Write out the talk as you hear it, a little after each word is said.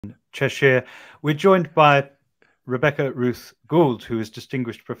Cheshire. We're joined by Rebecca Ruth Gould, who is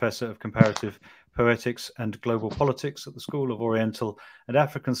Distinguished Professor of Comparative Poetics and Global Politics at the School of Oriental and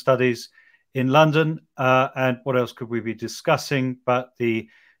African Studies in London. And what else could we be discussing but the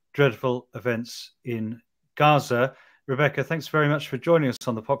dreadful events in Gaza? Rebecca, thanks very much for joining us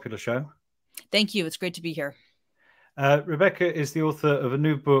on the Popular Show. Thank you. It's great to be here. Rebecca is the author of a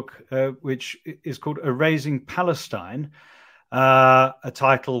new book, which is called Erasing Palestine, a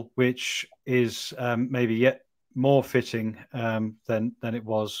title which is maybe yet more fitting than it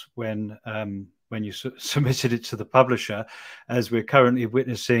was when you submitted it to the publisher, as we're currently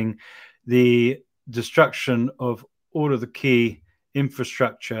witnessing the destruction of all of the key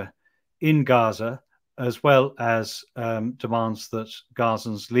infrastructure in Gaza, as well as demands that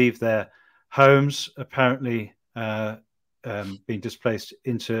Gazans leave their homes, apparently being displaced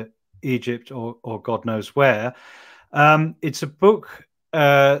into Egypt or God knows where. It's a book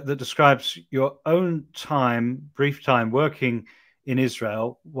that describes your own brief time working in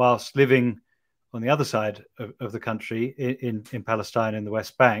Israel whilst living on the other side of the country in Palestine, in the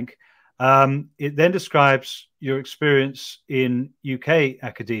West Bank. It then describes your experience in UK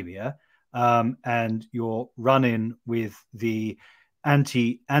academia and your run-in with the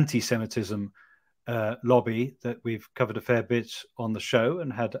anti-Semitism lobby that we've covered a fair bit on the show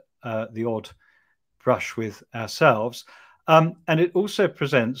and had the odd brush with ourselves. And it also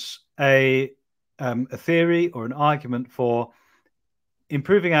presents a theory or an argument for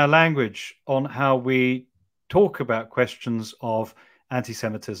improving our language on how we talk about questions of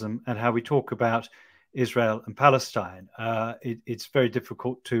anti-Semitism and how we talk about Israel and Palestine. It's very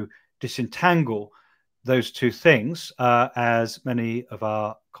difficult to disentangle those two things, as many of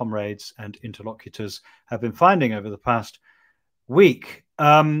our comrades and interlocutors have been finding over the past week.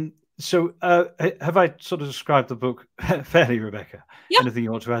 So have I sort of described the book fairly, Rebecca? Yeah. Anything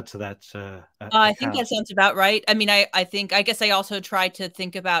you want to add to that? I think that sounds about right. I mean, I guess I also try to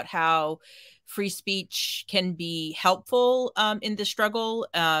think about how free speech can be helpful in the struggle,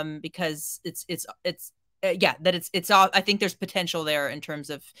 because I think there's potential there in terms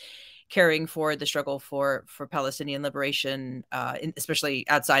of caring for the struggle for Palestinian liberation, especially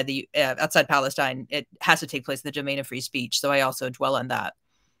outside Palestine. It has to take place in the domain of free speech. So I also dwell on that,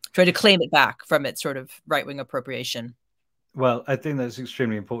 try to claim it back from its sort of right-wing appropriation. Well, I think that's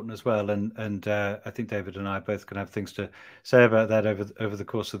extremely important as well, and I think David and I both can have things to say about that over the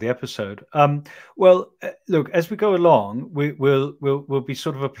course of the episode. Well, look, as we go along, we'll be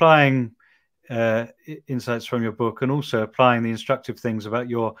sort of applying insights from your book and also applying the instructive things about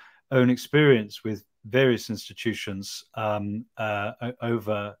your own experience with various institutions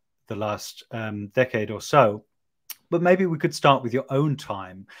over the last decade or so. But maybe we could start with your own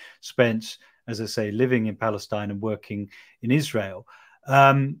time spent, as I say, living in Palestine and working in Israel.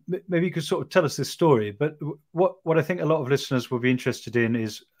 Maybe you could sort of tell us this story. But what I think a lot of listeners will be interested in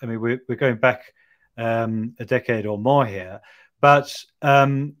is, I mean, we're going back a decade or more here, but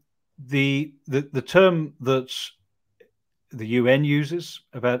the term that the UN uses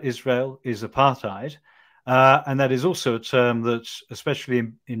about Israel is apartheid. And that is also a term that,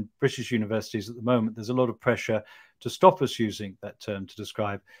 especially in British universities at the moment, there's a lot of pressure to stop us using that term to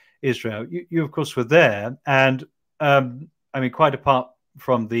describe Israel. You of course, were there. And I mean, quite apart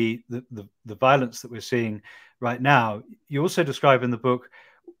from the violence that we're seeing right now, you also describe in the book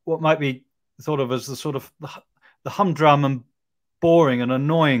what might be thought of as the sort of the humdrum and boring and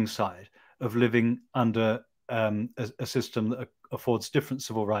annoying side of living under a system that affords different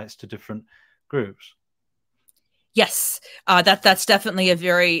civil rights to different groups. Yes, that's definitely a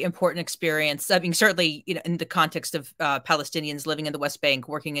very important experience. I mean, certainly, in the context of Palestinians living in the West Bank,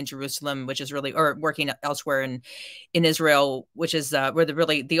 working in Jerusalem, which is really, or working elsewhere in Israel, which is where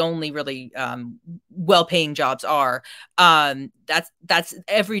the only really well-paying jobs are. That's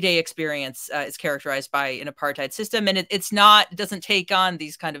everyday experience is characterized by an apartheid system, and it doesn't take on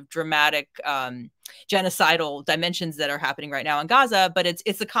these kind of dramatic genocidal dimensions that are happening right now in Gaza, but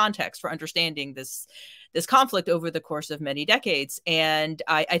it's the context for understanding this conflict over the course of many decades. And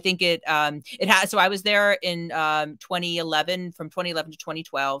I think it has. So I was there in 2011, from 2011 to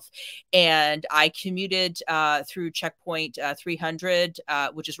 2012, and I commuted through checkpoint 300,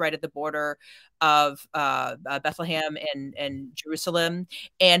 which is right at the border of Bethlehem and Jerusalem.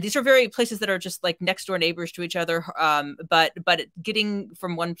 And these are very places that are just like next door neighbors to each other. But getting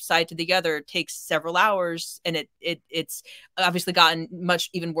from one side to the other takes several hours, and it's obviously gotten much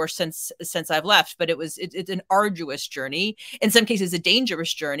even worse since I've left. But it's an arduous journey. In some cases, a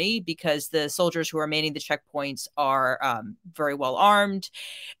dangerous journey, because the soldiers who are manning the checkpoints are very well armed,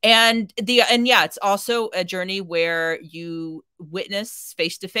 and yeah, it's also a journey where you witness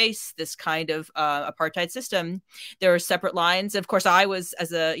face to face this kind of apartheid system. There are separate lines. Of course, I was,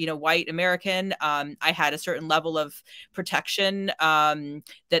 as a white American, I had a certain level of protection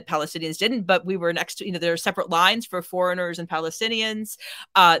that Palestinians didn't, but we were next to, there are separate lines for foreigners and Palestinians.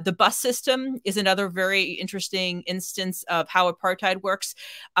 The bus system is another very interesting instance of how apartheid works.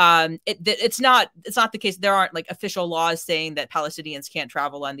 It's not the case. There aren't like official laws saying that Palestinians can't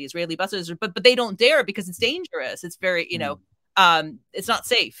travel on the Israeli buses, but they don't dare because it's dangerous. It's very, it's not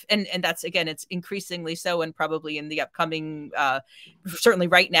safe. And that's, again, it's increasingly so. And probably in the upcoming, certainly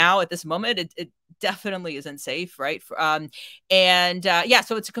right now at this moment, it definitely isn't safe. Right. Yeah,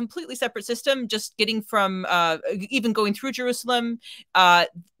 so it's a completely separate system, just getting from, even going through Jerusalem,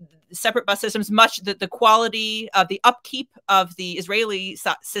 separate bus systems, the quality of the upkeep of the Israeli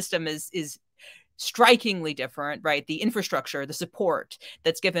system is strikingly different, right? The infrastructure, the support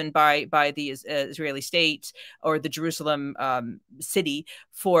that's given by the Israeli state or the Jerusalem city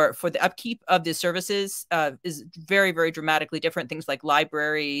for the upkeep of the services is very, very dramatically different. Things like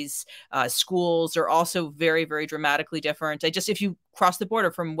libraries, schools are also very, very dramatically different. If you cross the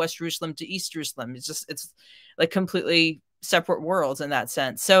border from West Jerusalem to East Jerusalem, it's like completely separate worlds in that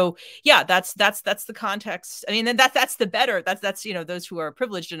sense. So yeah, that's the context. I mean, and that's the better, that's those who are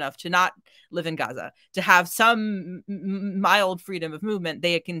privileged enough to not live in Gaza, to have some mild freedom of movement,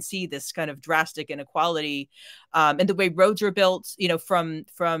 they can see this kind of drastic inequality, and the way roads are built, from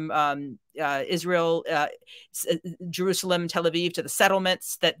Israel, Jerusalem, Tel Aviv, to the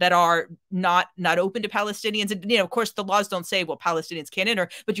settlements that are not open to Palestinians. And, of course, the laws don't say, well, Palestinians can't enter,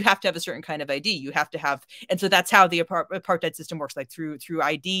 but you have to have a certain kind of ID. You have to have, and so that's how the apartheid system works, like through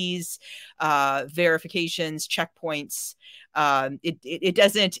IDs, verifications, checkpoints. It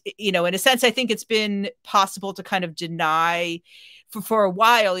doesn't, in a sense, I think it's been possible to kind of deny for a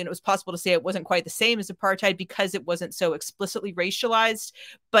while, it was possible to say it wasn't quite the same as apartheid because it wasn't so explicitly racialized.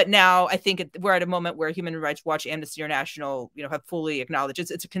 But now I think we're at a moment where Human Rights Watch, Amnesty International, have fully acknowledged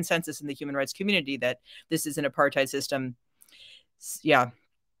it's a consensus in the human rights community that this is an apartheid system. Yeah.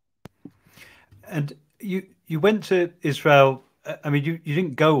 And you went to Israel. I mean, you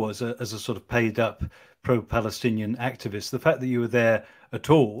didn't go as a sort of paid up pro-Palestinian activist. The fact that you were there at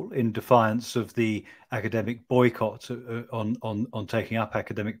all in defiance of the academic boycott on taking up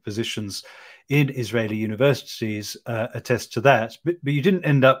academic positions in Israeli universities attests to that. But you didn't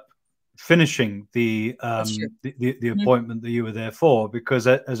end up finishing the appointment that you were there for, because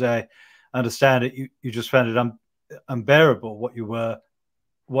as I understand it, you just found it unbearable what you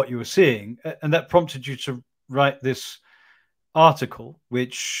were seeing, and that prompted you to write this article,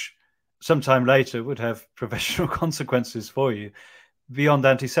 which sometime later would have professional consequences for you beyond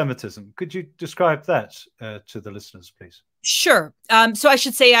anti-Semitism. Could you describe that to the listeners, please? Sure. So I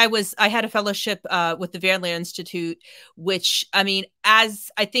should say I had a fellowship with the Van Leer Institute, which, I mean, as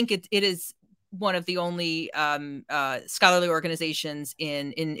I think it is one of the only scholarly organizations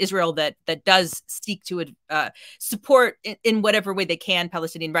in Israel that does seek to support in whatever way they can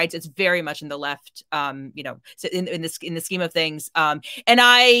Palestinian rights. It's very much in the left, in the scheme of things. And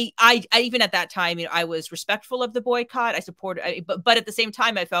I even at that time, I was respectful of the boycott. I supported, but at the same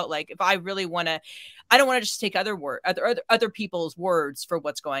time, I felt like if I really want to, I don't want to just take other people's words for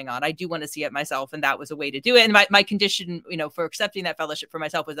what's going on. I do want to see it myself, and that was a way to do it. And my condition, for accepting that fellowship for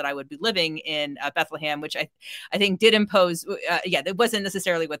myself was that I would be living in Bethlehem, which I think did impose. It wasn't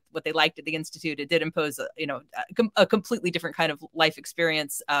necessarily what they liked at the institute. It did impose, a completely different kind of life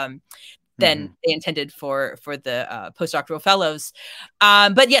experience than they intended for the postdoctoral fellows.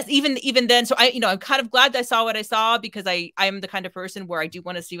 But yes, even then, so I'm kind of glad I saw what I saw, because I'm the kind of person where I do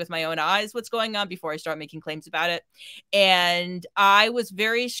want to see with my own eyes what's going on before I start making claims about it. And I was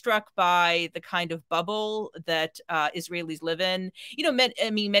very struck by the kind of bubble that Israelis live in.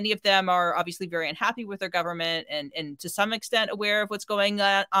 Many of them are obviously very unhappy with their government and to some extent aware of what's going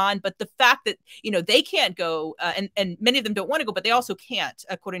on. But the fact that, they can't go, and many of them don't want to go, but they also can't,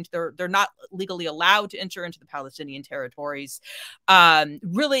 according to they're not legally allowed to enter into the Palestinian territories,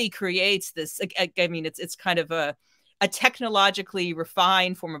 really creates this. I mean, it's kind of a technologically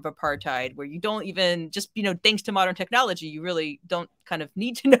refined form of apartheid, where you don't even just, thanks to modern technology, you really don't kind of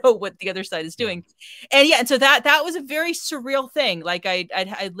need to know what the other side is doing. And so that was a very surreal thing. Like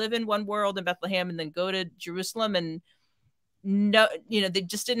I'd live in one world in Bethlehem and then go to Jerusalem, and no, they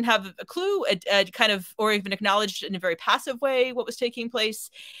just didn't have a clue, kind of, or even acknowledged in a very passive way what was taking place.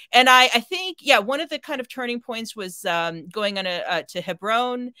 And I think, yeah, one of the kind of turning points was going on to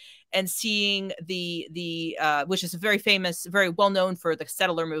Hebron and seeing the which is a very famous, very well known for the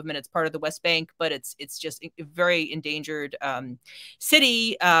settler movement. It's part of the West Bank, but it's just a very endangered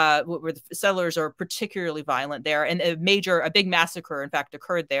city where the settlers are particularly violent there. And a big massacre, in fact,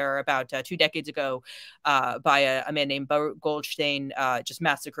 occurred there about 2 decades ago by a man named Gould, just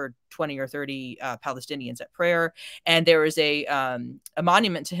massacred 20 or 30 Palestinians at prayer. And there is a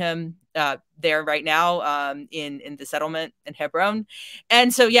monument to him there right now in the settlement in Hebron.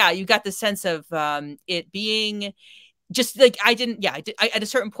 And so, yeah, you got the sense of it being just like, at a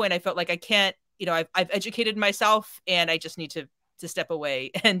certain point, I felt like I can't, I've educated myself and I just need to step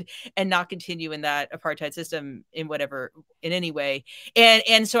away and not continue in that apartheid system in any way.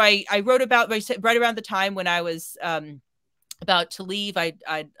 And so I wrote about, right around the time when I was about to leave, I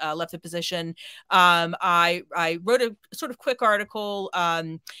left the position. I wrote a sort of quick article,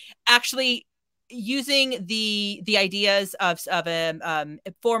 actually using the ideas of a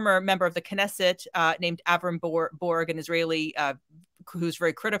former member of the Knesset named Avram Borg, an Israeli who's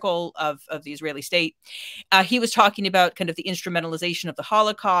very critical of the Israeli state. He was talking about kind of the instrumentalization of the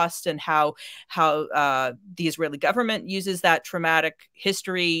Holocaust and how the Israeli government uses that traumatic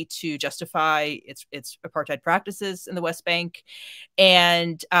history to justify its apartheid practices in the West Bank.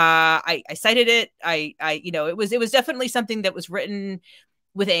 And I cited it. It was definitely something that was written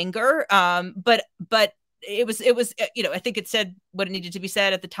with anger, but it was I think it said what it needed to be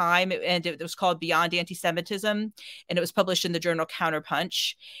said at the time, and it was called Beyond Anti-Semitism, and it was published in the journal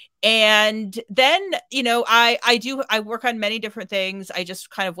Counterpunch. And then I work on many different things. I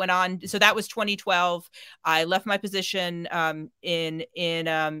just kind of went on. So that was 2012. I left my position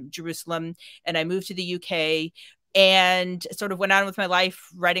in Jerusalem, and I moved to the UK. And sort of went on with my life,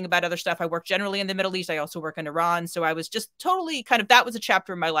 writing about other stuff. I work generally in the Middle East. I also work in Iran. So I was just totally that was a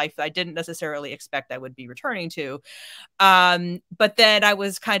chapter in my life that I didn't necessarily expect I would be returning to. But then I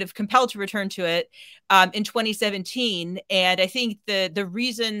was kind of compelled to return to it in 2017. And I think the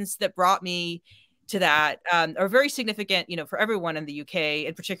reasons that brought me to that are very significant, for everyone in the UK,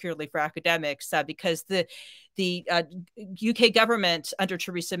 and particularly for academics, because the UK government under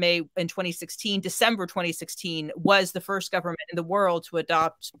Theresa May in December 2016, was the first government in the world to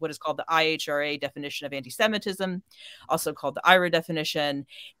adopt what is called the IHRA definition of anti-Semitism, also called the IRA definition.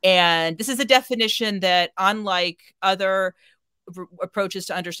 And this is a definition that, unlike other approaches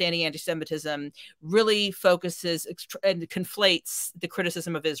to understanding anti-Semitism, really focuses and conflates the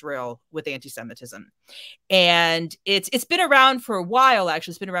criticism of Israel with anti-Semitism. And it's been around for a while,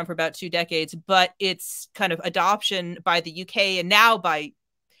 actually. It's been around for about 2 decades, but its kind of adoption by the UK and now by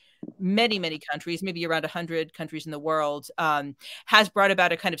many, many countries, maybe around 100 countries in the world, has brought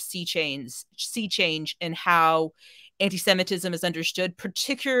about a kind of sea change in how anti-Semitism is understood,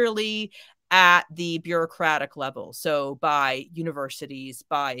 particularly at the bureaucratic level. So by universities,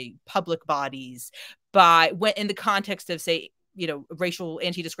 by public bodies, in the context of, say, racial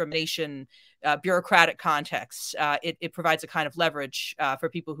anti-discrimination, bureaucratic context, it provides a kind of leverage for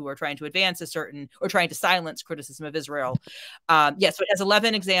people who are trying to advance or trying to silence criticism of Israel. So it has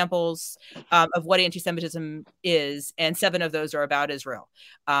 11 examples of what anti-Semitism is, and 7 of those are about Israel.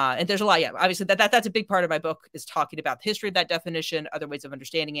 And there's a lot. Yeah, obviously that's a big part of my book, is talking about the history of that definition, other ways of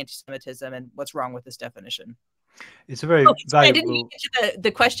understanding anti-Semitism, and what's wrong with this definition. It's a very valuable. I didn't get to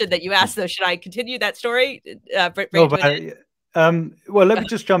the question that you asked, though. Should I continue that story? Well, let me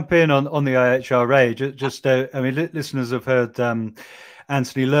just jump in on the IHRA. I mean, listeners have heard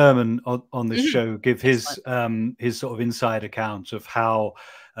Anthony Lerman on this show give his sort of inside account of how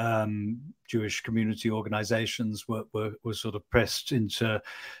Jewish community organizations were sort of pressed into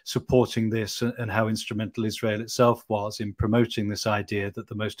supporting this, and how instrumental Israel itself was in promoting this idea that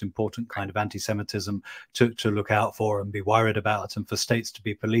the most important kind of anti-Semitism to look out for and be worried about, and for states to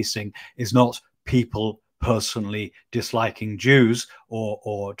be policing, is not people personally disliking Jews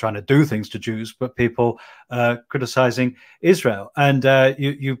or trying to do things to Jews, but people criticizing Israel. And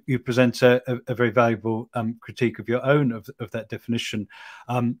you present a very valuable critique of your own of that definition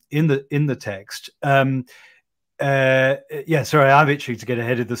in the text. Sorry, I'm itching to get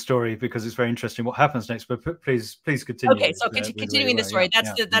ahead of the story because it's very interesting what happens next, but please continue. Okay, so continuing the story,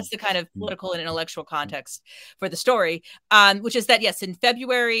 that's the kind of political and intellectual context for the story, which is that, yes, in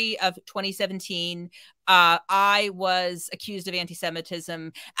February of 2017, I was accused of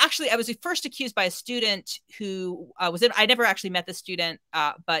anti-Semitism. Actually, I was first accused by a student who was in, I never actually met the student,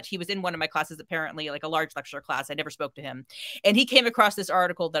 but he was in one of my classes, apparently, like a large lecture class. I never spoke to him. And he came across this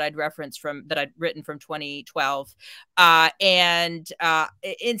article that I'd referenced that I'd written from 2012. And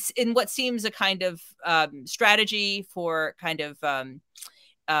it's in what seems a kind of strategy for kind of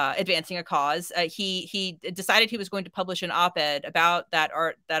advancing a cause. He decided he was going to publish an op-ed about that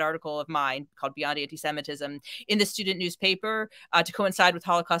article of mine called Beyond Anti-Semitism in the student newspaper to coincide with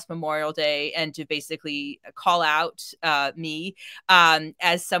Holocaust Memorial Day, and to basically call out me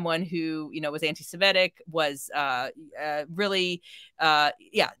as someone who, you know, was anti-Semitic, was really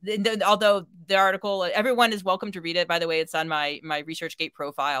although the article, everyone is welcome to read it, by the way, it's on my ResearchGate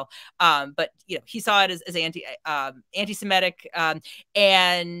profile, but you know, he saw it as anti-Semitic,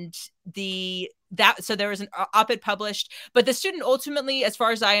 and so there was an op-ed published, but the student ultimately, as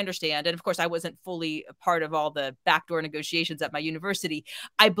far as I understand, and of course I wasn't fully a part of all the backdoor negotiations at my university,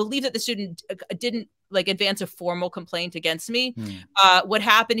 I believe that the student didn't like advance a formal complaint against me. What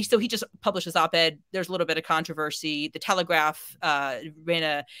happened, so he just published his op-ed. There's a little bit of controversy. The Telegraph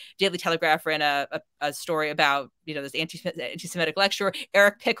Daily Telegraph ran a story about, you know, this anti-Semitic lecturer.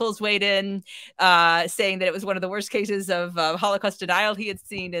 Eric Pickles weighed in, saying that it was one of the worst cases of Holocaust denial he had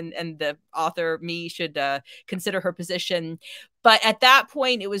seen, and the author, me, should consider her position. But at that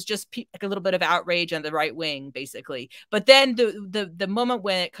point, it was just like a little bit of outrage on the right wing, basically. But then the moment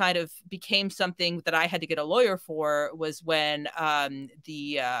when it kind of became something that I had to get a lawyer for was when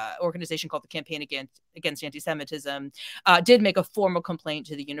the organization called the Campaign Against Anti-Semitism did make a formal complaint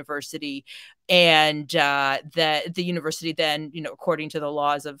to the university, and the university then, you know, according to the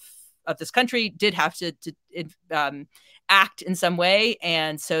laws of this country, did have to act in some way.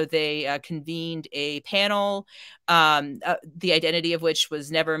 And so they convened a panel, the identity of which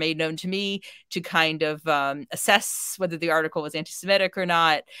was never made known to me, to kind of assess whether the article was anti-Semitic or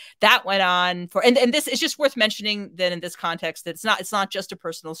not. That went on for, and this is just worth mentioning then in this context, that it's not just a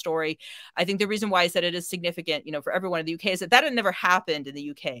personal story. I think the reason why is that it is significant, you know, for everyone in the UK, is that had never happened in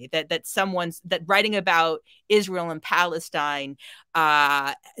the UK, that writing about Israel and Palestine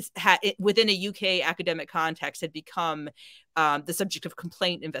within a UK academic context had become the subject of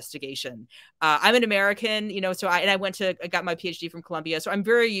complaint investigation. I'm an American, you know, so I got my PhD from Columbia, so I'm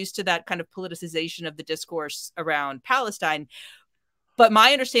very used to that kind of politicization of the discourse around Palestine. But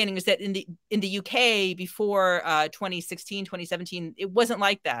my understanding is that in the UK before 2016, 2017, it wasn't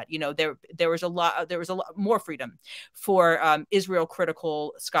like that. You know, there was a lot more freedom for Israel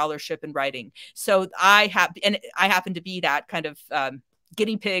critical scholarship and writing. So I happen to be that kind of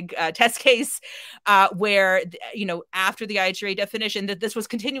guinea pig test case where, you know, after the IHRA definition, that this was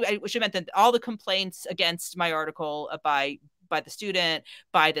continuing, which meant that all the complaints against my article by the student,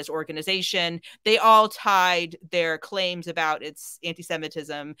 by this organization, they all tied their claims about its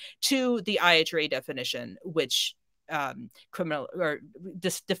anti-Semitism to the IHRA definition, which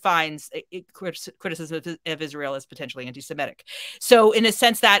defines criticism of Israel as potentially anti-Semitic. So in a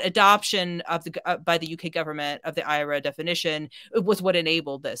sense, that adoption of by the UK government of the IHRA definition was what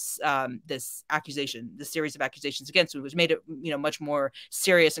enabled this accusation, this series of accusations against me, which made it, you know, much more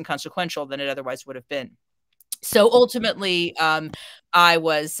serious and consequential than it otherwise would have been. So ultimately, I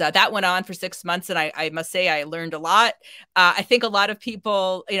was that went on for 6 months, and I must say I learned a lot. I think a lot of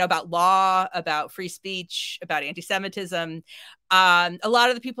people, you know, about law, about free speech, about anti-Semitism. A lot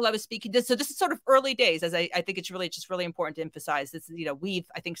of the people I was speaking to, so this is sort of early days, as I think it's just really important to emphasize this. You know, we've,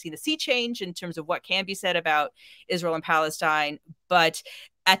 I think, seen a sea change in terms of what can be said about Israel and Palestine, but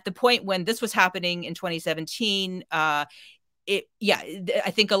at the point when this was happening in 2017, I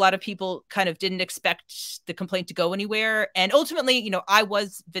think a lot of people kind of didn't expect the complaint to go anywhere. And ultimately, you know, I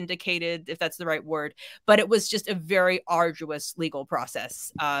was vindicated, if that's the right word, but it was just a very arduous legal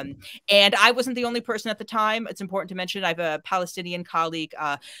process. And I wasn't the only person at the time. It's important to mention I have a Palestinian colleague,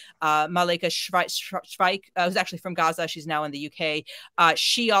 Malika Shvaik, who's actually from Gaza. She's now in the UK.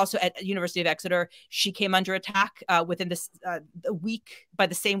 She also, at University of Exeter, she came under attack within this a week by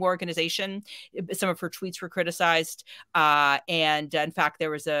the same organization. Some of her tweets were criticized. And in fact, there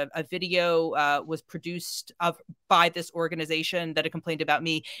was a video was produced by this organization that had complained about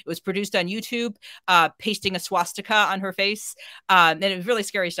me. It was produced on YouTube, pasting a swastika on her face, and it was really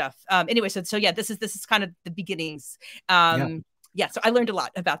scary stuff. Anyway, so yeah, this is kind of the beginnings. Yeah, so I learned a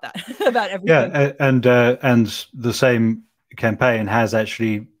lot about that, about everything. Yeah, and the same campaign has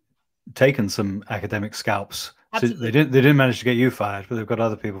actually taken some academic scalps. So they didn't manage to get you fired, but they've got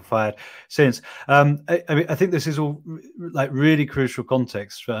other people fired since. I mean, I think this is all like really crucial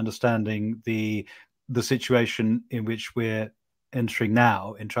context for understanding the situation in which we're entering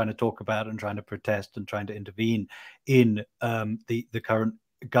now in trying to talk about and trying to protest and trying to intervene in the current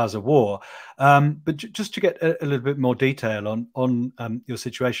Gaza war. But just to get a little bit more detail on your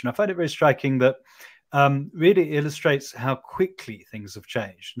situation, I find it very striking that really illustrates how quickly things have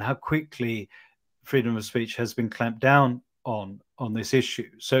changed and how quickly freedom of speech has been clamped down on this issue.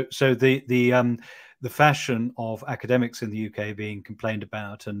 So the fashion of academics in the UK being complained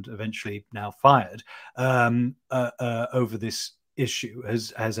about and eventually now fired over this issue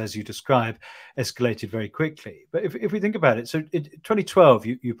has, as you describe, escalated very quickly. But if we think about it, so in 2012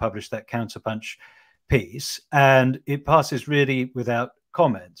 you published that Counterpunch piece, and it passes really without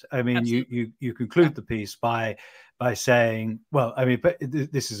comment. I mean, you conclude the piece by saying, well, I mean, but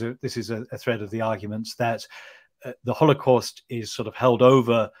this is a thread of the arguments that the Holocaust is sort of held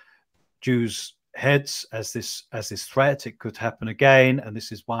over Jews' heads as this threat. It could happen again, and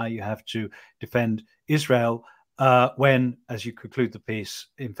this is why you have to defend Israel. When, as you conclude the piece,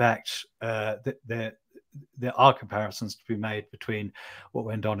 in fact, there are comparisons to be made between what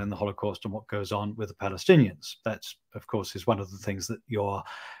went on in the Holocaust and what goes on with the Palestinians. That, of course, is one of the things that you're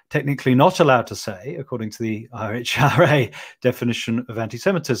technically not allowed to say, according to the IHRA definition of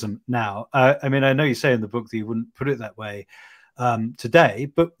anti-Semitism now. I mean, I know you say in the book that you wouldn't put it that way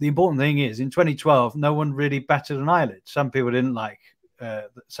today, but the important thing is, in 2012, no one really batted an eyelid. Some people didn't like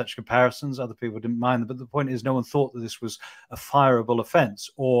such comparisons, other people didn't mind them, but the point is no one thought that this was a fireable offense,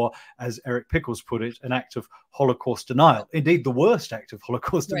 or, as Eric Pickles put it, an act of Holocaust denial. Indeed, the worst act of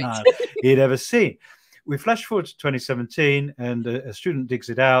Holocaust denial he'd ever seen. We flash forward to 2017, and a student digs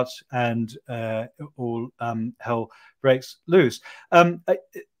it out, and all hell breaks loose.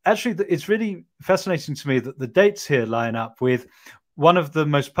 Actually, it's really fascinating to me that the dates here line up with one of the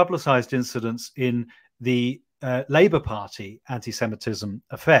most publicized incidents in the Labour Party anti-Semitism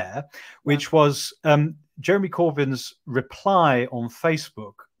affair, which was Jeremy Corbyn's reply on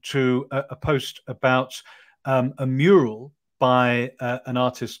Facebook to a post about a mural by an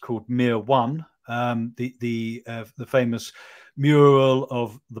artist called Mir One, the famous mural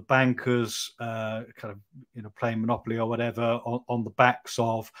of the bankers kind of playing Monopoly or whatever on the backs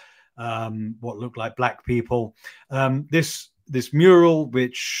of what looked like black people. This mural,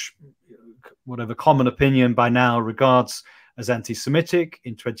 which whatever common opinion by now regards as anti-Semitic,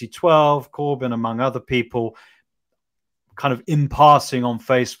 in 2012, Corbyn, among other people, kind of in passing on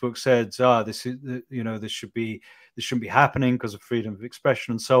Facebook said, this is, this shouldn't be happening because of freedom of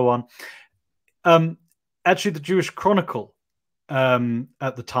expression and so on. Actually, the Jewish Chronicle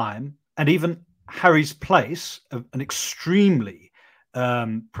at the time, and even Harry's Place, an extremely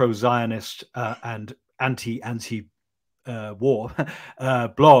pro-Zionist and anti-war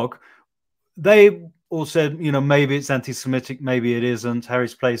blog, they all said, maybe it's anti-Semitic, maybe it isn't.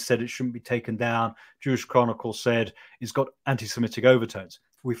 Harry's Place said it shouldn't be taken down. Jewish Chronicle said it's got anti-Semitic overtones.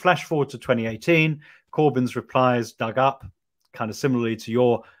 We flash forward to 2018. Corbyn's replies dug up, kind of similarly to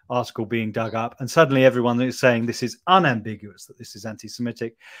your article being dug up, and suddenly everyone is saying this is unambiguous, that this is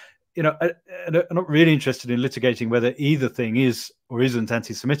anti-Semitic. I'm not really interested in litigating whether either thing is or isn't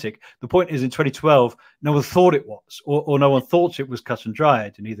anti-Semitic. The point is, in 2012, no one thought it was, or no one thought it was cut and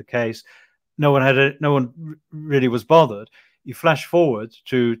dried. In either case, no one really was bothered. You flash forward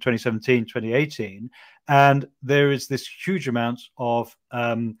to 2017, 2018, and there is this huge amount of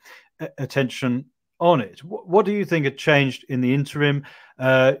attention on it. What do you think had changed in the interim?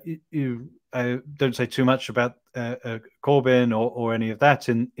 You don't say too much about Corbyn or any of that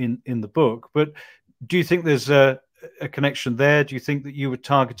in the book, but do you think there's a connection there? Do you think that you were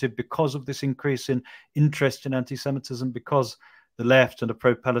targeted because of this increase in interest in anti-Semitism, because the left and a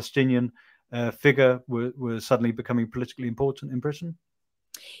pro-Palestinian figure were suddenly becoming politically important in Britain?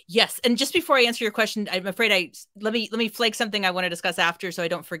 Yes, and just before I answer your question, I'm afraid let me flag something I want to discuss after, so I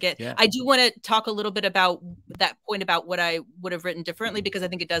don't forget. Yeah. I do want to talk a little bit about that point about what I would have written differently, because I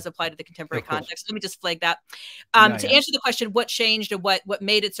think it does apply to the contemporary context. Let me just flag that. To answer the question, what changed and what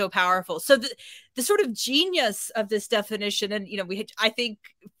made it so powerful? So the sort of genius of this definition, and I think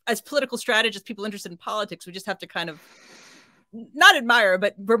as political strategists, people interested in politics, we just have to kind of not admire,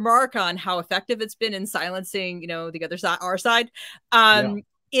 but remark on how effective it's been in silencing, the other side, our side.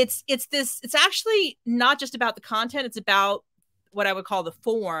 It's actually not just about the content. It's about what I would call the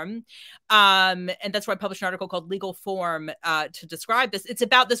form. And that's why I published an article called Legal Form to describe this. It's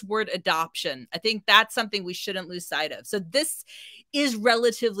about this word adoption. I think that's something we shouldn't lose sight of. So this is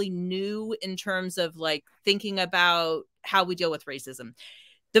relatively new in terms of thinking about how we deal with racism.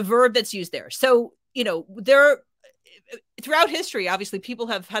 The verb that's used there. So, throughout history, obviously, people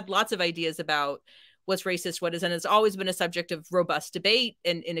have had lots of ideas about what's racist, what isn't. And it's always been a subject of robust debate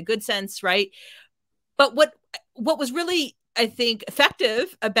in a good sense, right? But what was really I think,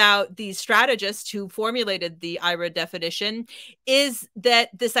 effective about these strategists who formulated the IRA definition is that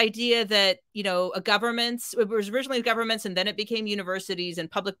this idea that, you know, it was originally governments and then it became universities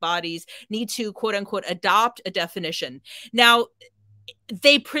and public bodies need to, quote unquote, adopt a definition. Now,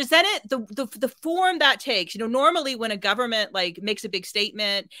 they present it the form that takes, you know, normally when a government like makes a big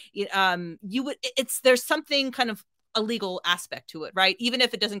statement, there's something kind of a legal aspect to it, right? Even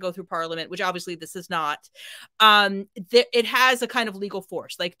if it doesn't go through parliament, which obviously this is not, it has a kind of legal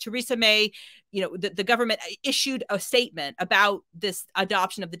force. Like Theresa May, you know, the government issued a statement about this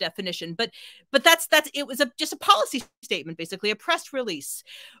adoption of the definition, but it was just a policy statement, basically a press release.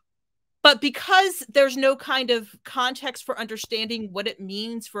 But because there's no kind of context for understanding what it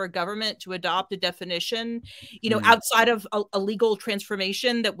means for a government to adopt a definition, you know, outside of a legal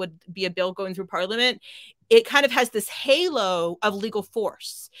transformation that would be a bill going through parliament, it kind of has this halo of legal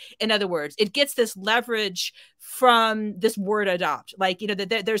force. In other words, it gets this leverage from this word adopt, like, you know,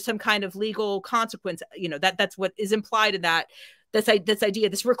 that there's some kind of legal consequence, you know, that's what is implied in that. This idea,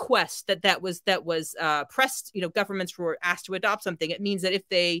 this request that was pressed, you know, governments were asked to adopt something. It means that if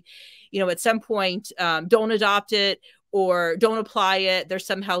they, you know, at some point don't adopt it or don't apply it, they're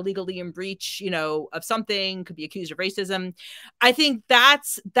somehow legally in breach, you know, of something, could be accused of racism. I think that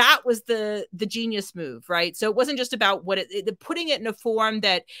was the genius move, right? So it wasn't just about putting it in a form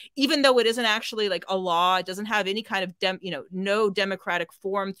that, even though it isn't actually like a law, it doesn't have any kind of no democratic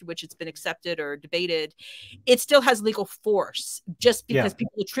form through which it's been accepted or debated. It still has legal force just because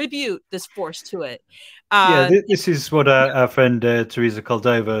people attribute this force to it. This is what our friend Teresa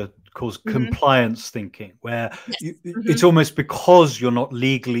Caldova calls compliance thinking, where it's almost because you're not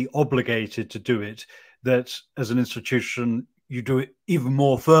legally obligated to do it that as an institution you do it even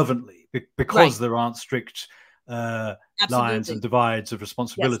more fervently because there aren't strict lines and divides of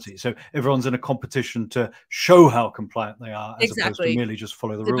responsibility. So everyone's in a competition to show how compliant they are, as opposed to merely just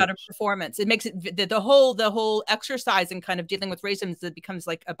follow the rules. About a performance. It makes it the whole exercise in kind of dealing with racism, it becomes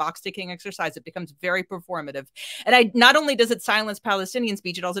like a box ticking exercise. It becomes very performative. And not only does it silence Palestinian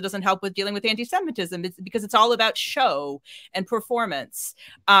speech, it also doesn't help with dealing with anti-Semitism. It's because it's all about show and performance.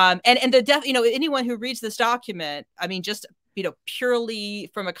 And you know, anyone who reads this document, I mean, just, you know,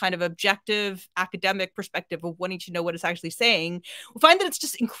 purely from a kind of objective academic perspective of wanting to know what it's actually saying, we'll find that it's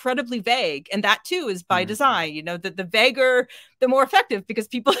just incredibly vague. And that too is by design, you know, the vaguer, the more effective, because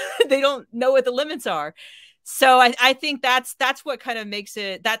people, they don't know what the limits are. So I think that's what kind of makes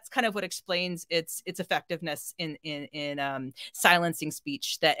it, that's kind of what explains its effectiveness in silencing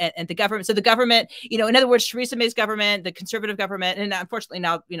speech. And the government, so the government, you know, in other words, Theresa May's government, the conservative government, and unfortunately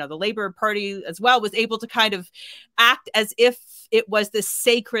now, you know, the Labour Party as well, was able to kind of act as if it was this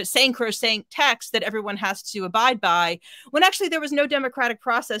sacrosanct text that everyone has to abide by, when actually there was no democratic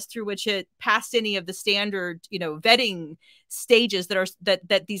process through which it passed any of the standard, you know, vetting stages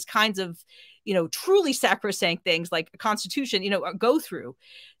that these kinds of, you know, truly sacrosanct things like a constitution, you know, go through.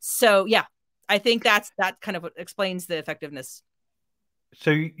 So yeah, I think that kind of what explains the effectiveness.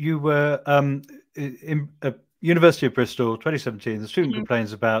 So you were in University of Bristol, 2017. The student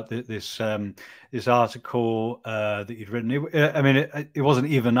complains about this article that you'd written. I mean, it wasn't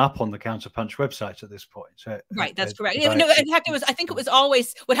even up on the Counterpunch website at this point. So right, that's correct. No, in fact, it was. I think it was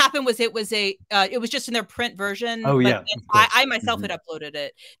always. What happened was it was just in their print version. Oh yeah, I myself had uploaded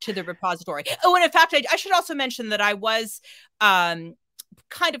it to the repository. Oh, and in fact, I should also mention that I was kind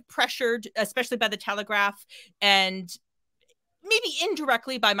of pressured, especially by the Telegraph and maybe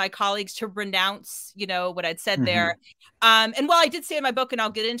indirectly by my colleagues, to renounce, you know, what I'd said there. And while I did say in my book, and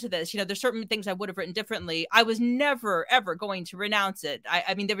I'll get into this, you know, there's certain things I would have written differently, I was never, ever going to renounce it.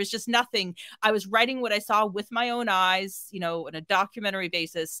 I mean, there was just nothing. I was writing what I saw with my own eyes, you know, on a documentary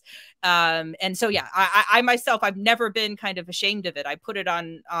basis. And so, yeah, I myself, I've never been kind of ashamed of it. I put it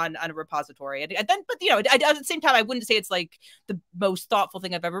on a repository. And then, but, you know, at the same time, I wouldn't say it's like the most thoughtful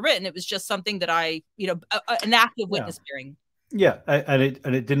thing I've ever written. It was just something that I, you know, an active witness bearing. Yeah, and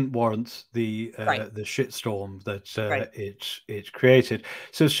it didn't warrant the shitstorm that it created.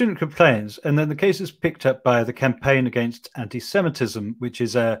 So the student complains, and then the case is picked up by the Campaign Against Anti-Semitism, which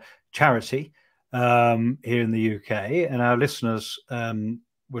is a charity here in the UK, and our listeners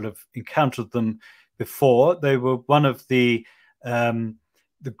will have encountered them before. They were one of the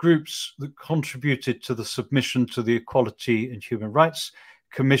groups that contributed to the submission to the Equality and Human Rights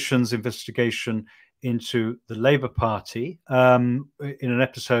Commission's investigation into the Labour Party in an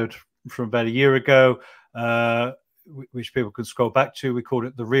episode from about a year ago, which people can scroll back to. We called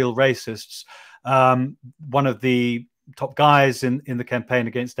it The Real Racists. One of the top guys in the campaign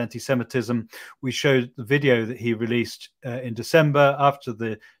against anti-Semitism, we showed the video that he released in December after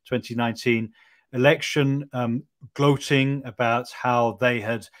the 2019 election, gloating about how they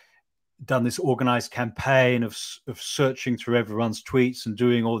had done this organized campaign of searching through everyone's tweets and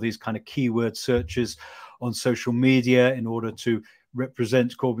doing all these kind of keyword searches on social media in order to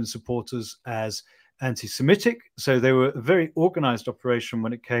represent Corbyn supporters as anti-Semitic. So they were a very organized operation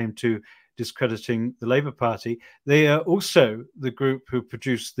when it came to discrediting the Labour Party. They are also the group who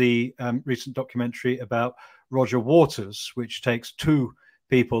produced the recent documentary about Roger Waters, which takes two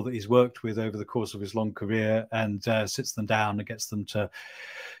people that he's worked with over the course of his long career and sits them down and gets them to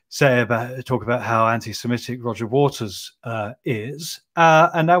talk about how anti-Semitic Roger Waters is.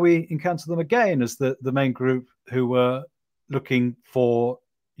 And now we encounter them again as the main group who were looking for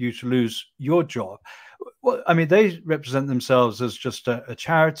you to lose your job. Well, I mean, they represent themselves as just a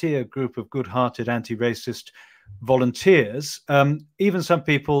charity, a group of good-hearted anti-racist volunteers. Even some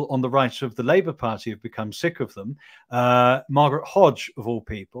people on the right of the Labour Party have become sick of them. Margaret Hodge, of all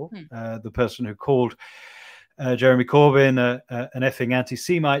people, the person who called Jeremy Corbyn an effing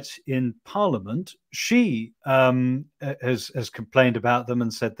anti-Semite in Parliament, she has complained about them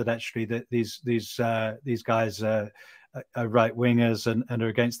and said that actually that these guys are right wingers and are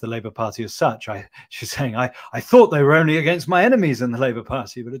against the Labour Party as such. She's saying, I thought they were only against my enemies in the Labour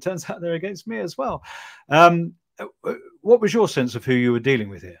Party, but it turns out they're against me as well. What was your sense of who you were dealing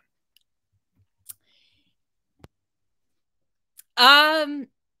with here?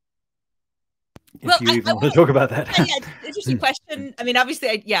 If you even want to talk about that. Yeah, interesting question. I mean,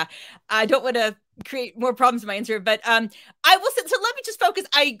 obviously, I don't want to create more problems in my answer, but I will say, so let me just focus.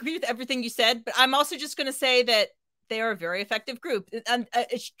 I agree with everything you said, but I'm also just going to say that they are a very effective group and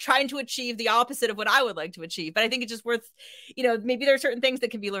it's trying to achieve the opposite of what I would like to achieve. But I think it's just worth, maybe there are certain things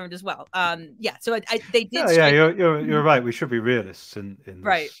that can be learned as well. So they did. Yeah, you're right. We should be realists in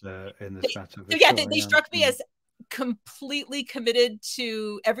this matter. They struck me as completely committed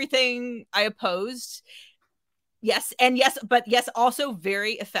to everything I opposed. Yes, but also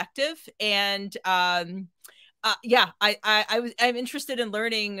very effective. And I'm interested in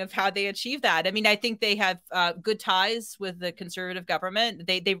learning of how they achieve that. I mean, I think they have good ties with the Conservative government.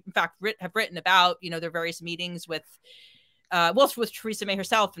 They in fact have written about their various meetings with with Theresa May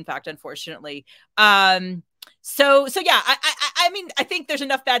herself. In fact, unfortunately. I mean, I think there's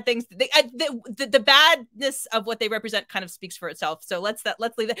enough bad things. The badness of what they represent kind of speaks for itself. So let's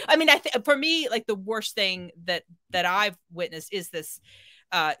leave that. I mean, for me, like the worst thing that I've witnessed is this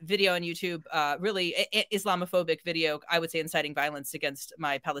video on YouTube, really Islamophobic video, I would say, inciting violence against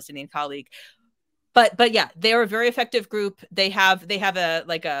my Palestinian colleague. But yeah, they're a very effective group. They have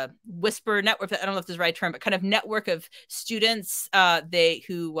a whisper network. I don't know if this is the right term, but kind of network of students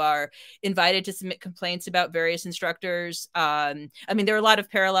who are invited to submit complaints about various instructors. I mean, there are a lot of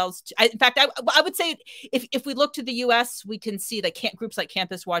parallels. In fact, I would say if we look to the U.S., we can see groups like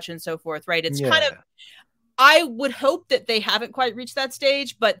Campus Watch and so forth. Right? It's kind of. I would hope that they haven't quite reached that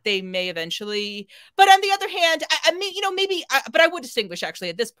stage, but they may eventually. But on the other hand, I mean, maybe. But I would distinguish actually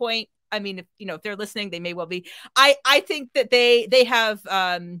at this point. I mean, if they're listening, they may well be. I think that they have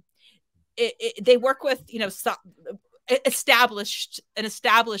they work with established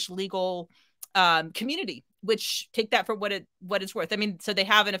legal community, which take that for what it's worth. I mean, so they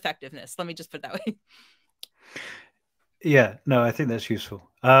have an effectiveness. Let me just put it that way. Yeah, no, I think that's useful.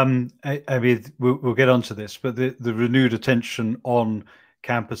 I mean, we'll get onto this, but the renewed attention on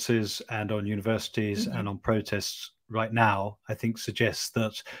campuses and on universities and on protests right now, I think, suggests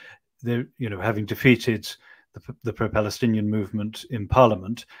that they're, having defeated the pro-Palestinian movement in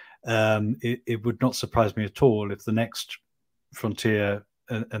Parliament, it would not surprise me at all if the next frontier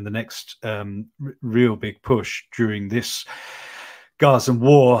and the next real big push during this Gaza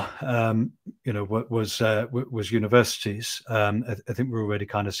war, was universities. I think we're already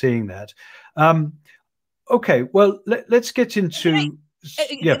kind of seeing that. Okay, well, let's get into. Please.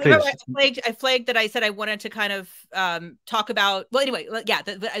 I flagged that I said I wanted to kind of talk about. Well, anyway,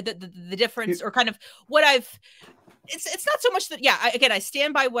 the difference or kind of what I've. It's not so much that. Yeah, I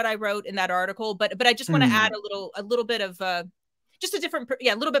stand by what I wrote in that article, but I just want to add a little bit of. Just a different,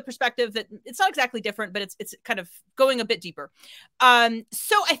 a little bit perspective that it's not exactly different, but it's kind of going a bit deeper.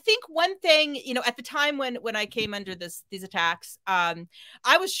 So I think one thing, at the time when I came under these attacks, I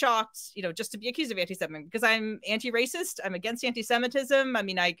was shocked, just to be accused of anti-Semitism because I'm anti-racist. I'm against anti-Semitism. I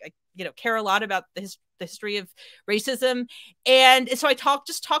mean, I care a lot about the history of racism. And so I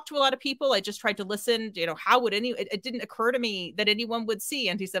just talked to a lot of people. I just tried to listen, it didn't occur to me that anyone would see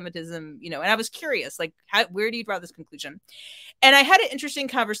anti-Semitism, and I was curious, where do you draw this conclusion? And I had an interesting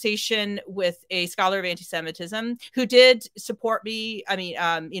conversation with a scholar of anti-Semitism who did support me. I mean,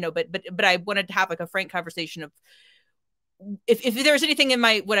 but I wanted to have a frank conversation of if there was anything in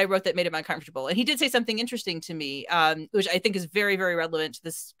what I wrote that made him uncomfortable, and he did say something interesting to me, which I think is very, very relevant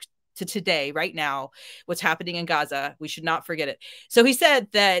to today, right now, what's happening in Gaza. We should not forget it. So he said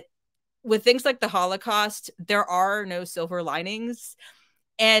that with things like the Holocaust, there are no silver linings.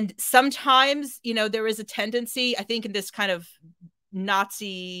 And sometimes, there is a tendency, I think, in this kind of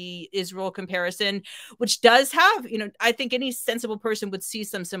Nazi Israel comparison, which does have, I think any sensible person would see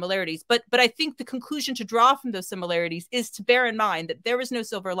some similarities. But I think the conclusion to draw from those similarities is to bear in mind that there is no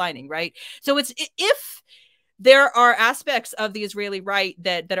silver lining, right? So if there are aspects of the Israeli right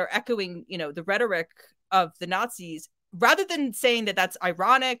that are echoing, the rhetoric of the Nazis, rather than saying that that's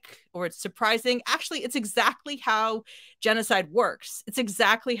ironic or it's surprising, actually, it's exactly how genocide works. It's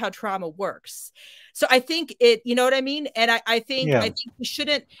exactly how trauma works. So I think you know what I mean? And I think we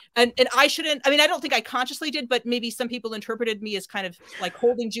shouldn't, and I shouldn't, I don't think I consciously did, but maybe some people interpreted me as kind of like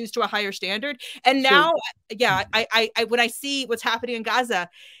holding Jews to a higher standard. And now, I when I see what's happening in Gaza,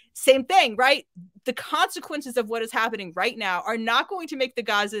 same thing, right? The consequences of what is happening right now are not going to make the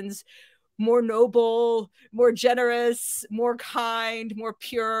Gazans more noble, more generous, more kind, more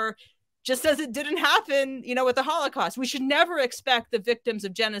pure, just as it didn't happen, with the Holocaust. We should never expect the victims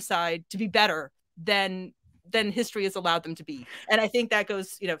of genocide to be better than history has allowed them to be. And I think that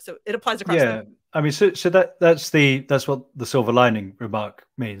goes, so it applies across. Yeah. So that's what the silver lining remark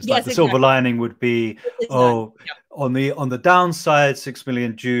means. Yes, like the silver lining would be, on the downside, 6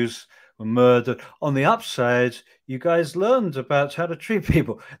 million Jews were murdered. On the upside, you guys learned about how to treat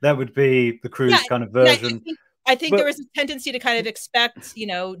people. That would be the cruise kind of version. I think there is a tendency to kind of expect,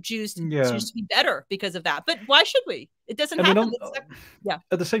 Jews to be better because of that. But why should we? It doesn't happen.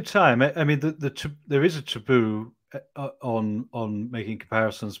 At the same time, there is a taboo on making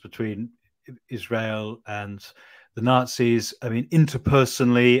comparisons between Israel and the Nazis.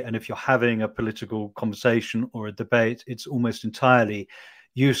 Interpersonally, and if you're having a political conversation or a debate, it's almost entirely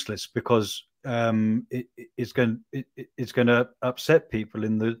useless, because it's going to upset people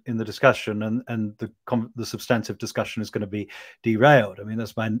in the discussion, and the substantive discussion is going to be derailed.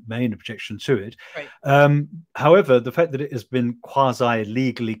 That's my main objection to it. Right. However, the fact that it has been quasi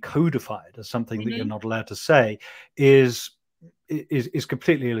legally codified as something that you're not allowed to say is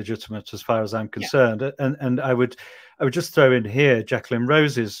completely illegitimate as far as I'm concerned. And I would just throw in here Jacqueline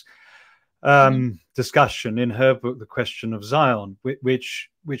Rose's discussion in her book, The Question of Zion, which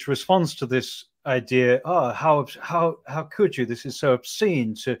responds to this idea. How could you? This is so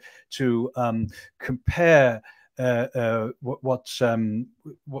obscene to compare what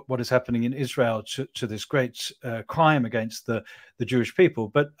is happening in Israel to this great crime against the Jewish people.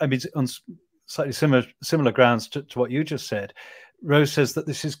 But on slightly similar grounds to what you just said, Rose says that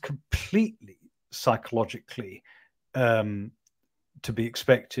this is completely psychologically to be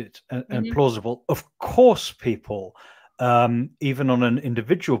expected and plausible. Of course, people, even on an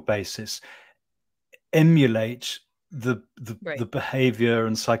individual basis, emulate the behavior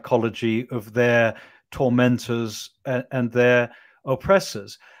and psychology of their tormentors and their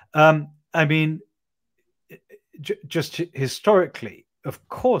oppressors. Just historically, of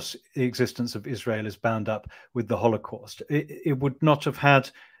course, the existence of Israel is bound up with the Holocaust. It would not have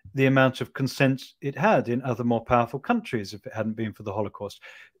had the amount of consent it had in other more powerful countries if it hadn't been for the Holocaust.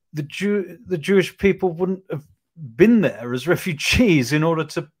 The Jewish people wouldn't have been there as refugees in order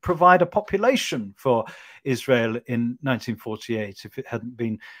to provide a population for Israel in 1948 if it hadn't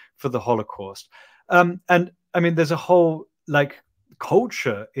been for the Holocaust. There's a whole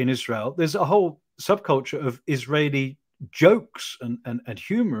culture in Israel. There's a whole subculture of Israeli jokes and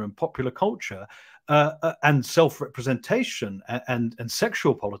humor and popular culture and self-representation and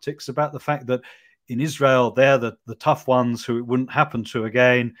sexual politics about the fact that in Israel they're the tough ones who it wouldn't happen to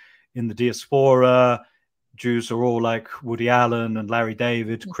again. In the diaspora, Jews are all like Woody Allen and Larry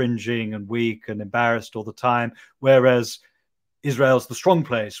David, cringing and weak and embarrassed all the time, whereas Israel's the strong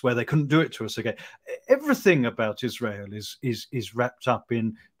place where they couldn't do it to us again. Everything about Israel is wrapped up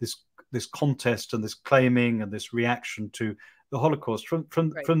in this contest and this claiming and this reaction to the Holocaust, from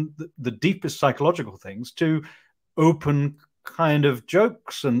the deepest psychological things to open kind of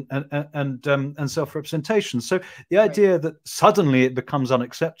jokes and self-representation. So the idea that suddenly it becomes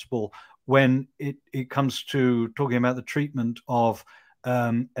unacceptable when it comes to talking about the treatment of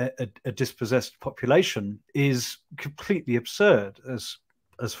a dispossessed population is completely absurd as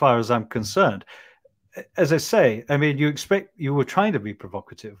far as I'm concerned. As I say, you were trying to be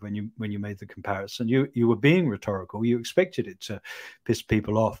provocative when you made the comparison. You were being rhetorical. You expected it to piss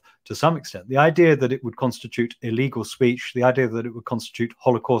people off to some extent. The idea that it would constitute illegal speech, the idea that it would constitute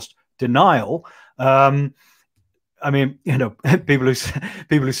Holocaust denial, I mean, you know, people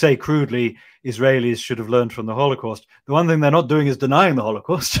who say crudely Israelis should have learned from the Holocaust. The one thing they're not doing is denying the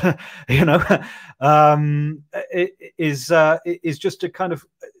Holocaust. You know, is just a kind of,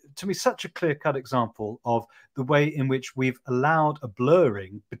 to me, such a clear-cut example of the way in which we've allowed a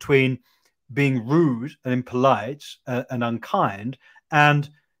blurring between being rude and impolite and unkind and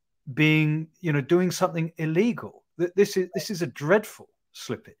being, you know, doing something illegal. This is a dreadful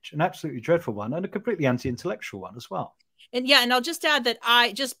slippage, an absolutely dreadful one, and a completely anti-intellectual one as well. And yeah, and I'll just add that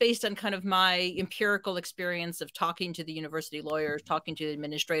I, just based on kind of my empirical experience of talking to the university lawyers, talking to the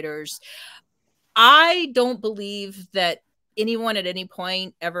administrators, I don't believe that anyone at any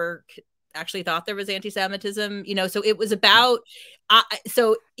point ever actually thought there was anti-Semitism, you know, so it was about,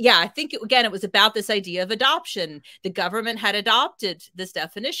 so yeah, I think again, it was about this idea of adoption. The government had adopted this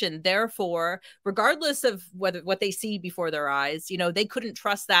definition. Therefore, regardless of what they see before their eyes, you know, they couldn't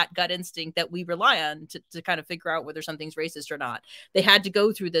trust that gut instinct that we rely on to kind of figure out whether something's racist or not. They had to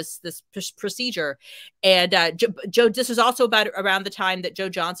go through this procedure. And Joe, this was also about around the time that Joe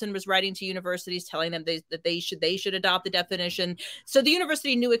Johnson was writing to universities, telling them that they should adopt the definition. So the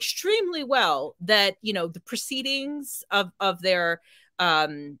university knew extremely well that, you know, the proceedings of their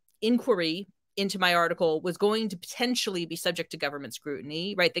inquiry into my article was going to potentially be subject to government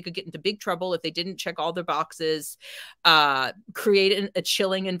scrutiny, right? They could get into big trouble if they didn't check all their boxes, create a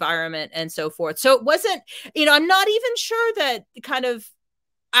chilling environment and so forth. So it wasn't, you know, I'm not even sure that kind of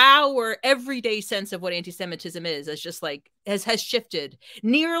our everyday sense of what anti-Semitism is just like has shifted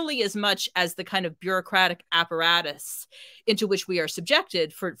nearly as much as the kind of bureaucratic apparatus into which we are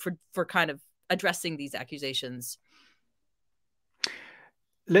subjected for kind of addressing these accusations.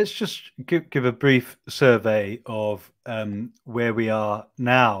 Let's just give a brief survey of where we are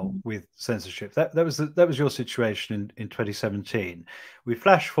now with censorship. That was your situation in 2017. We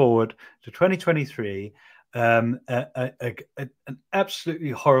flash forward to 2023. An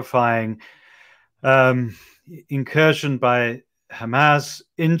absolutely horrifying incursion by Hamas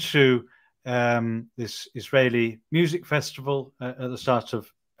into this Israeli music festival at the start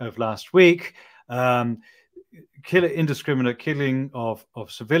of last week. Indiscriminate killing of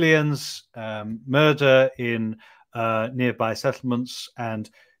civilians, murder in nearby settlements and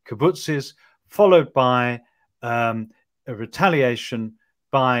kibbutzes, followed by a retaliation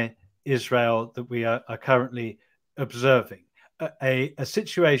by Israel that we are currently observing. A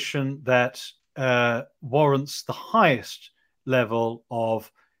situation that warrants the highest level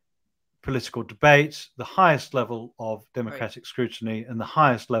of political debate, the highest level of democratic scrutiny, and the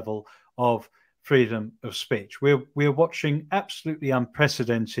highest level of freedom of speech. We're watching absolutely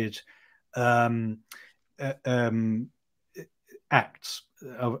unprecedented acts.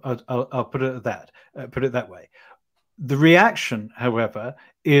 I'll put it that way. The reaction, however,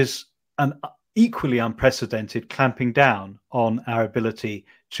 is an equally unprecedented clamping down on our ability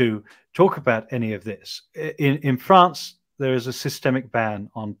to talk about any of this. In France, there is a systemic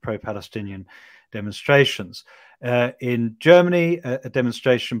ban on pro-Palestinian demonstrations. In Germany, a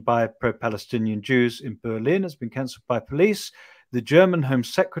demonstration by pro-Palestinian Jews in Berlin has been cancelled by police. The German Home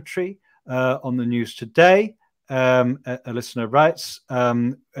Secretary on the news today, a listener writes,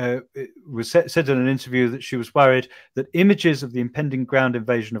 said in an interview that she was worried that images of the impending ground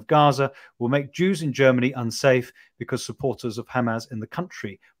invasion of Gaza will make Jews in Germany unsafe because supporters of Hamas in the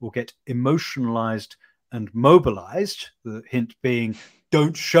country will get emotionalized and mobilized. The hint being,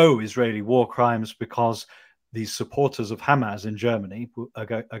 don't show Israeli war crimes because these supporters of Hamas in Germany are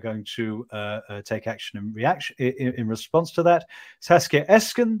going to take action in response to that. Saskia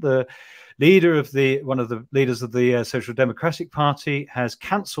Esken, the one of the leaders of the Social Democratic Party, has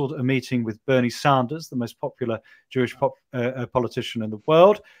cancelled a meeting with Bernie Sanders, the most popular Jewish politician in the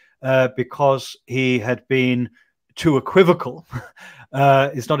world, because he had been too equivocal.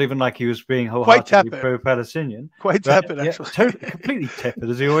 It's not even like he was being wholeheartedly pro-Palestinian. Quite tepid, actually. Totally, completely tepid,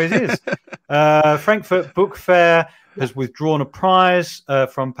 as he always is. Frankfurt Book Fair has withdrawn a prize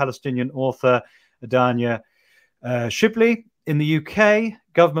from Palestinian author Adania Shibli. In the UK,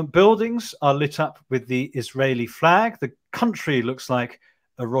 government buildings are lit up with the Israeli flag. The country looks like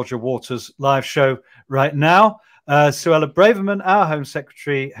a Roger Waters live show right now. Suella Braverman, our Home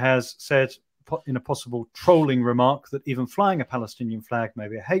Secretary, has said in a possible trolling remark that even flying a Palestinian flag may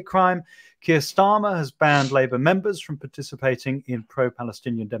be a hate crime. Keir Starmer has banned Labour members from participating in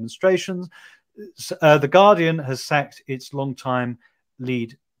pro-Palestinian demonstrations. The Guardian has sacked its longtime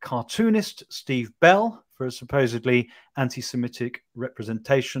lead cartoonist, Steve Bell, for a supposedly anti-Semitic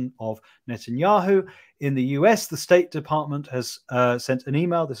representation of Netanyahu. In the US, the State Department has sent an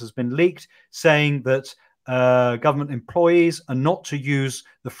email, this has been leaked, saying that government employees are not to use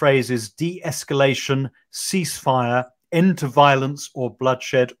the phrases de-escalation, ceasefire, end to violence or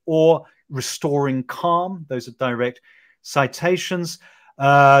bloodshed, or restoring calm. Those are direct citations.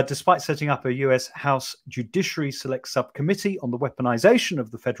 Despite setting up a US House Judiciary Select Subcommittee on the weaponization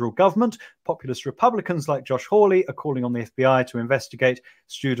of the federal government, populist Republicans like Josh Hawley are calling on the FBI to investigate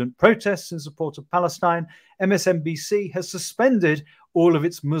student protests in support of Palestine. MSNBC has suspended all of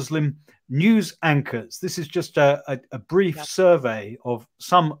its Muslim news anchors. This is just a brief survey of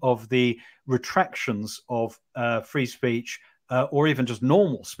some of the retractions of free speech or even just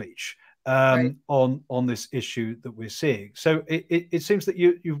normal speech on this issue that we're seeing. So it seems that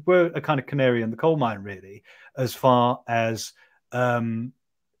you were a kind of canary in the coal mine, really, as far as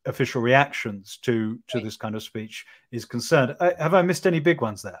official reactions to this kind of speech is concerned. Have I missed any big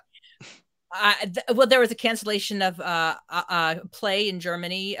ones there? Well, there was a cancellation of a play in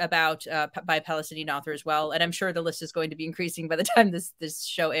Germany about by a Palestinian author as well, and I'm sure the list is going to be increasing by the time this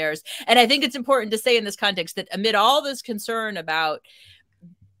show airs. And I think it's important to say in this context that amid all this concern about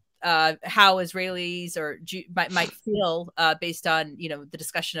how Israelis or might feel based on the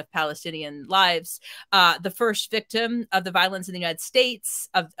discussion of Palestinian lives, the first victim of the violence in the United States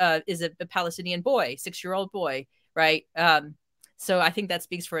is a Palestinian boy, 6-year-old boy, right? So I think that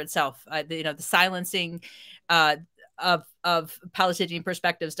speaks for itself. The silencing of Palestinian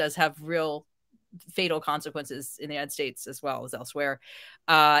perspectives does have real fatal consequences in the United States as well as elsewhere.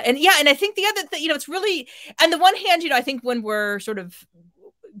 And I think the other thing, it's really, on the one hand, I think when we're sort of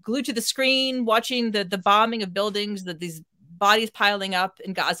glued to the screen, watching the bombing of buildings, these bodies piling up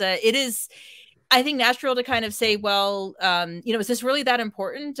in Gaza, it is, I think, natural to kind of say, well, is this really that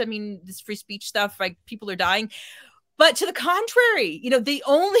important? I mean, this free speech stuff, like, people are dying. But to the contrary, the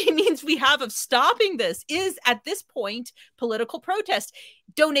only means we have of stopping this is, at this point, political protest.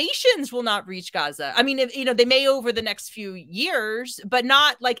 Donations will not reach Gaza. I mean, they may over the next few years, but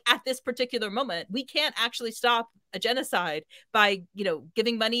not like at this particular moment. We can't actually stop a genocide by,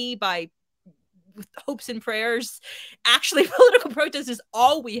 giving money, by hopes and prayers. Actually, political protest is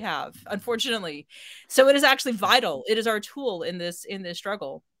all we have, unfortunately. So it is actually vital. It is our tool in this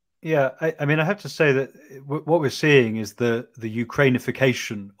struggle. Yeah, I mean, I have to say that what we're seeing is the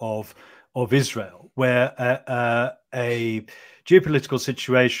Ukrainification of Israel, where a geopolitical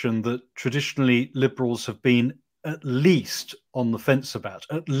situation that traditionally liberals have been at least on the fence about.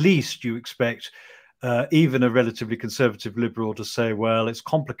 At least you expect even a relatively conservative liberal to say, well, it's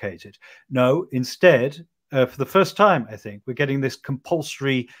complicated. No, instead, for the first time, I think, we're getting this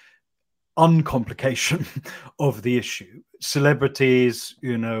compulsory uncomplication of the issue. Celebrities,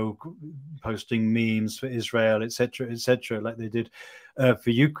 posting memes for Israel, etc., like they did for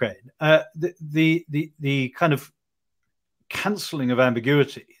Ukraine. The kind of cancelling of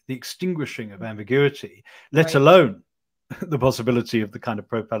ambiguity, the extinguishing of ambiguity, let alone the possibility of the kind of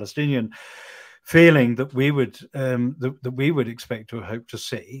pro-Palestinian feeling that we would expect or hope to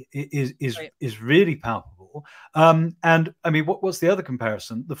see is really palpable. And I mean, what's the other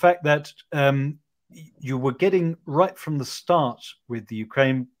comparison? The fact that you were getting right from the start with the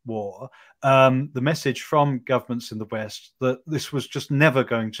Ukraine war the message from governments in the West that this was just never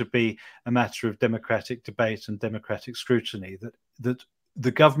going to be a matter of democratic debate and democratic scrutiny, that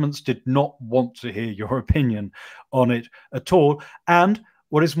the governments did not want to hear your opinion on it at all. And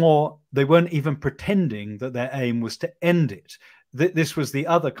what is more, they weren't even pretending that their aim was to end it. This was the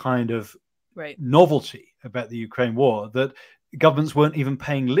other kind of novelty about the Ukraine war, that governments weren't even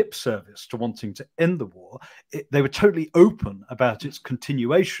paying lip service to wanting to end the war. They were totally open about its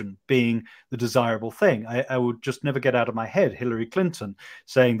continuation being the desirable thing. I would just never get out of my head Hillary Clinton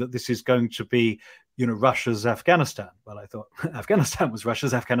saying that this is going to be, Russia's Afghanistan. Well, I thought Afghanistan was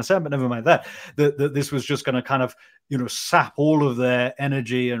Russia's Afghanistan, but never mind that. That this was just going to kind of, sap all of their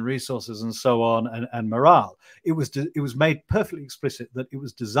energy and resources and so on, and morale. It was made perfectly explicit that it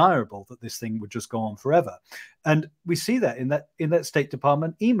was desirable that this thing would just go on forever. And we see that in that State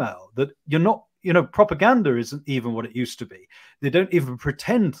Department email, that you're not, propaganda isn't even what it used to be. They don't even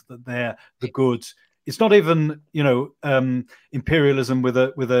pretend that they're the good. It's not even, imperialism with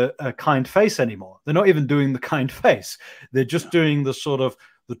a kind face anymore. They're not even doing the kind face. They're just doing the sort of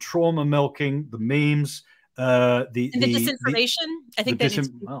the trauma milking, the memes, the disinformation. I think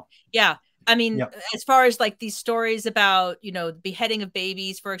that I mean, Yeah. as far as like these stories about, you know, beheading of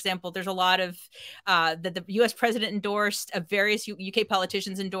babies, for example, there's a lot of that the US president endorsed, various UK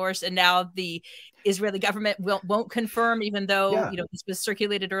politicians endorsed, and now the Israeli government won't confirm, even though, you know, this was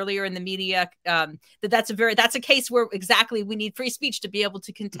circulated earlier in the media, that's a case where exactly we need free speech to be able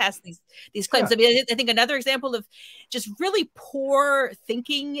to contest these claims. I mean, I think another example of just really poor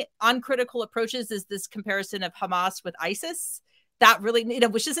thinking on critical approaches is this comparison of Hamas with ISIS. That really, you know,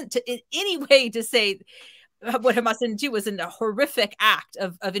 which isn't in any way to say what Hamas didn't do was a horrific act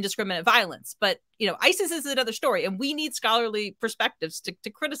of indiscriminate violence. But, you know, ISIS is another story, and we need scholarly perspectives to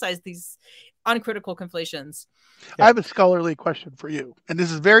criticize these uncritical conflations. I have a scholarly question for you, and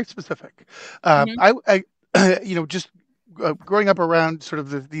this is very specific. I you know, just growing up around sort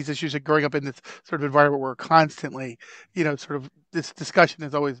of these issues and growing up in this sort of environment where constantly, you know, sort of this discussion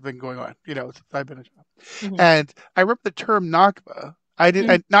has always been going on, you know, since I've been a child. And I remember the term Nakba.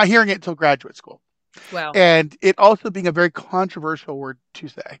 I not hearing it until graduate school. Wow. And it also being a very controversial word to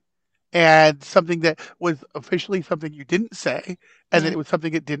say, and something that was officially something you didn't say, and then it was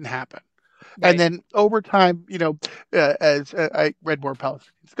something that didn't happen. Right. And then over time, you know, as I read more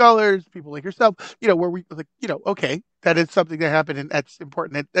Palestinian scholars, people like yourself, you know, where we like, you know, okay, that is something that happened, and that's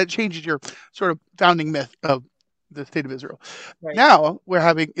important. That changes your sort of founding myth of the state of Israel. Right. Now we're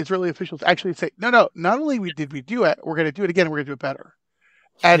having Israeli officials actually say, no, not only did we do it, we're going to do it again, and we're going to do it better.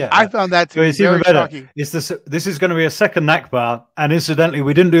 And I found that to be very shocking. This is going to be a second Nakba, and incidentally,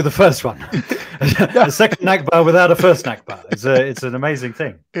 we didn't do the first one. A second Nakba without a first Nakba. It's an amazing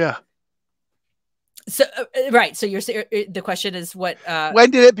thing. Yeah. So right. So the question is what?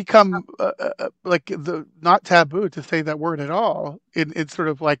 When did it become like the not taboo to say that word at all in sort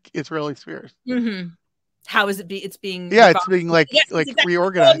of like Israeli spheres? How is it it's being it's being like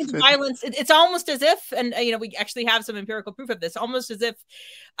reorganized. Violence. It's almost as if, and you know, we actually have some empirical proof of this, almost as if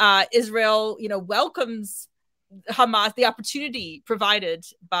Israel, you know, welcomes Hamas, the opportunity provided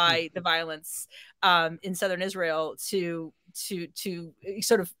by the violence in southern Israel to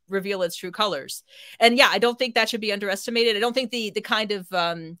sort of reveal its true colors. And yeah, I don't think that should be underestimated. I don't think the kind of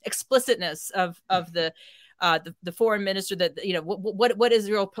explicitness of the foreign minister that, you know, what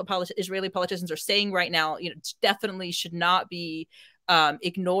Israeli politicians are saying right now, you know, definitely should not be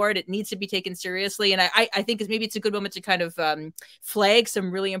ignored. It needs to be taken seriously. And I think maybe it's a good moment to kind of flag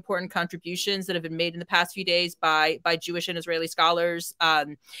some really important contributions that have been made in the past few days by Jewish and Israeli scholars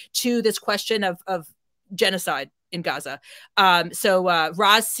to this question of genocide in Gaza. So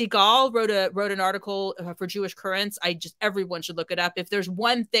Raz Sigal wrote an article for Jewish Currents. Everyone should look it up. If there's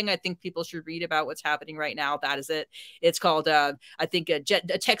one thing I think people should read about what's happening right now, that is it. It's called, I think, a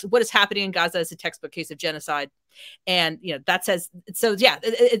text. What is happening in Gaza is a textbook case of genocide. And, you know, that says, so yeah,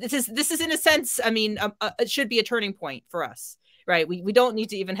 this is in a sense, I mean, it should be a turning point for us, right? We don't need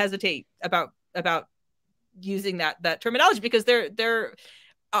to even hesitate about using that terminology, because they're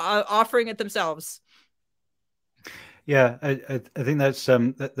offering it themselves. Yeah, I think that's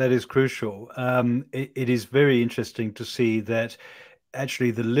that is crucial. It is very interesting to see that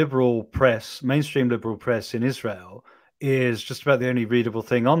actually the liberal press, mainstream liberal press in Israel, is just about the only readable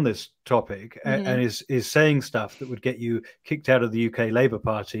thing on this topic, and is saying stuff that would get you kicked out of the UK Labour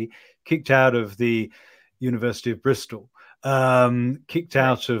Party, kicked out of the University of Bristol, kicked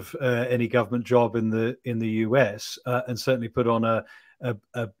out of any government job in the US, and certainly put on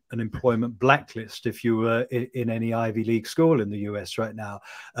an employment blacklist if you were in any Ivy League school in the US right now.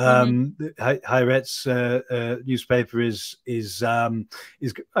 Haaretz newspaper is I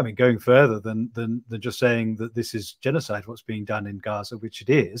mean, going further than just saying that this is genocide, what's being done in Gaza, which it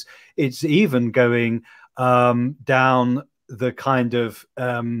is. It's even going down the kind of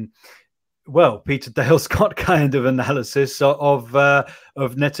Peter Dale Scott kind of analysis of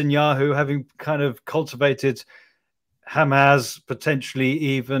Netanyahu having kind of cultivated Hamas, potentially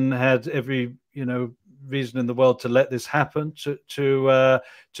even had every, you know, reason in the world to let this happen, to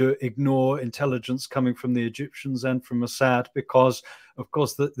ignore intelligence coming from the Egyptians and from Assad, because of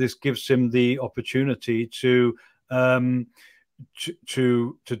course this gives him the opportunity to do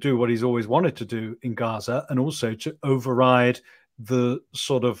what he's always wanted to do in Gaza, and also to override the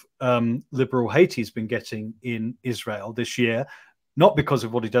sort of liberal hate he's been getting in Israel this year, not because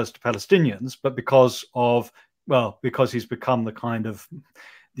of what he does to Palestinians, but because he's become the kind of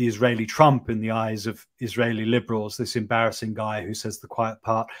the Israeli Trump in the eyes of Israeli liberals, this embarrassing guy who says the quiet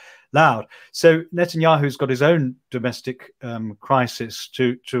part loud. So Netanyahu's got his own domestic crisis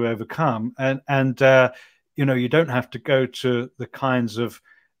to overcome, and you know, you don't have to go to the kinds of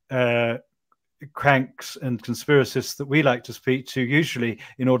cranks and conspiracists that we like to speak to usually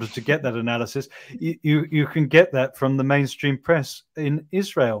in order to get that analysis. You can get that from the mainstream press in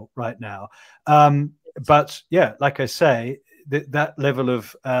Israel right now. But yeah, like I say, that level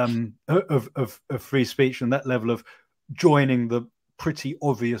of free speech and that level of joining the pretty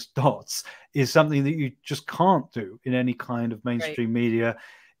obvious dots is something that you just can't do in any kind of mainstream media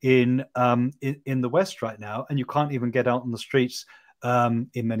in the West right now, and you can't even get out on the streets in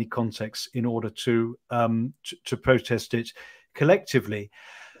many contexts in order to protest it collectively.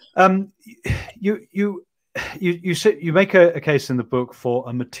 You make a case in the book for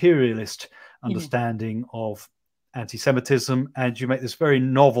a materialist understanding of anti-Semitism, and you make this very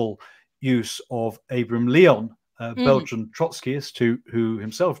novel use of Abraham Leon, a Belgian Trotskyist who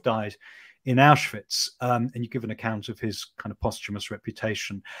himself died in Auschwitz, and you give an account of his kind of posthumous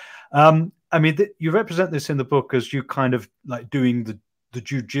reputation. I mean, you represent this in the book as you kind of like doing the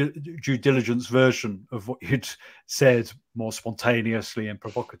due diligence version of what you'd said more spontaneously and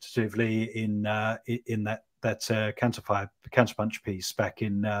provocatively in that Counterpunch piece back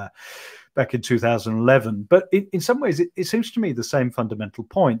in 2011. But in some ways, it seems to me the same fundamental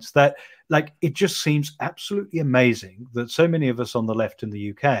points, that like it just seems absolutely amazing that so many of us on the left in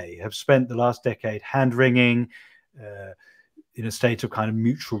the UK have spent the last decade hand-wringing, in a state of kind of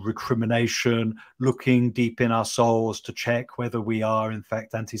mutual recrimination, looking deep in our souls to check whether we are in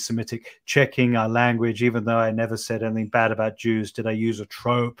fact anti-Semitic, checking our language. Even though I never said anything bad about Jews, did I use a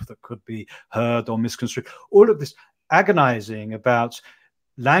trope that could be heard or misconstrued? All of this agonizing about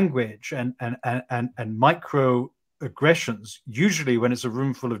language and microaggressions, usually when it's a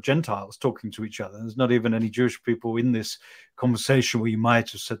room full of Gentiles talking to each other. There's not even any Jewish people in this conversation where you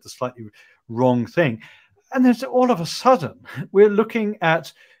might have said the slightly wrong thing. And then all of a sudden, we're looking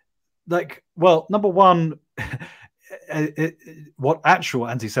at, like, well, number one, what actual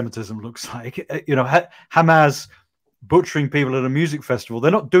anti-Semitism looks like. You know, Hamas butchering people at a music festival.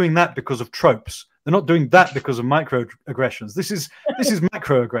 They're not doing that because of tropes. They're not doing that because of microaggressions. This is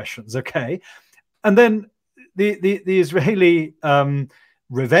macroaggressions, okay? And then the Israeli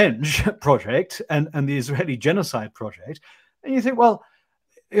revenge project and the Israeli genocide project, and you think, well,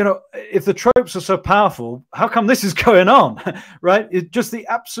 you know, if the tropes are so powerful, how come this is going on, right? It's just the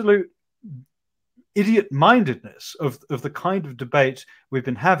absolute idiot-mindedness of the kind of debate we've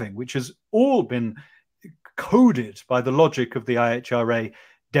been having, which has all been coded by the logic of the IHRA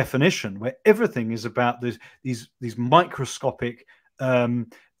definition, where everything is about these microscopic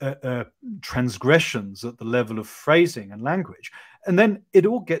transgressions at the level of phrasing and language. And then it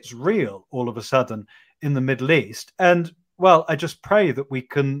all gets real all of a sudden in the Middle East. And well, I just pray that we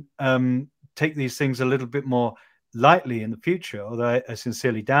can take these things a little bit more lightly in the future, although I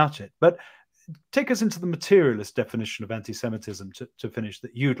sincerely doubt it. But take us into the materialist definition of anti-Semitism to finish,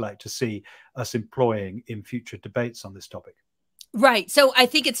 that you'd like to see us employing in future debates on this topic. Right. So I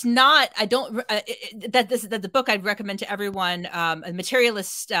think it's not, I don't, that the book I'd recommend to everyone, a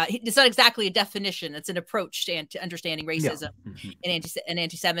materialist, it's not exactly a definition. It's an approach to understanding racism and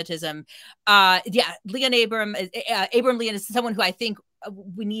anti-Semitism. Abraham Leon is someone who I think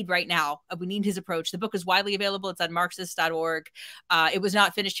we need right now. We need his approach. The book is widely available. It's on Marxist.org. It was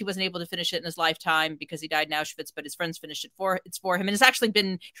not finished. He wasn't able to finish it in his lifetime because he died in Auschwitz, but his friends finished it for him. And it's actually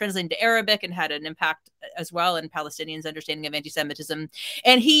been translated to Arabic and had an impact as well in Palestinians' understanding of anti-Semitism.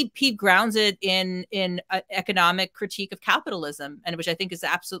 And he grounds it in economic critique of capitalism, and which I think is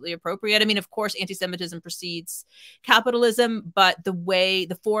absolutely appropriate. I mean, of course, anti-Semitism precedes capitalism, but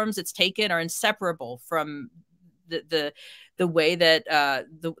the forms it's taken are inseparable from the way that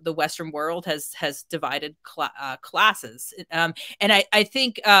the Western world has divided classes. And I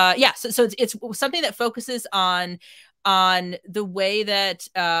think, so it's something that focuses on the way that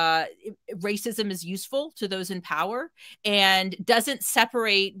racism is useful to those in power and doesn't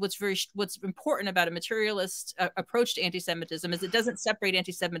separate. What's important about a materialist approach to anti-Semitism is it doesn't separate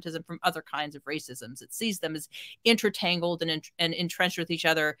anti-Semitism from other kinds of racisms. It sees them as intertangled and entrenched with each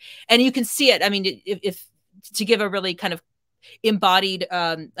other. And you can see it. I mean, if to give a really kind of embodied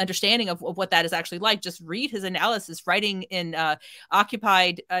understanding of what that is actually like, just read his analysis writing in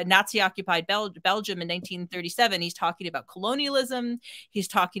Nazi-occupied Belgium in 1937. He's talking about colonialism. He's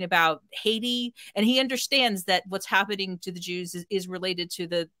talking about Haiti. And he understands that what's happening to the Jews is related to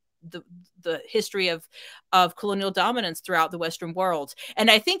the history of colonial dominance throughout the Western world. And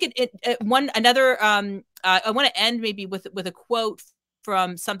I think I want to end maybe with a quote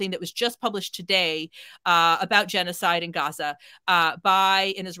from something that was just published today about genocide in Gaza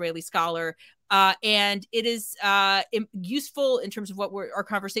by an Israeli scholar. And it is useful in terms of our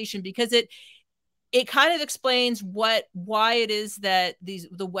conversation, because it kind of explains why it is that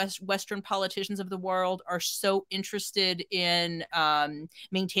the Western politicians of the world are so interested in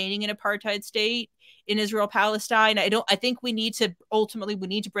maintaining an apartheid state in Israel Palestine. I think we need to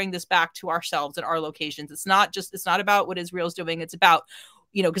bring this back to ourselves and our locations. It's not about what Israel's doing. It's about,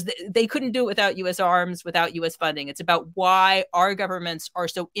 because they couldn't do it without U.S. arms, without U.S. funding. It's about why our governments are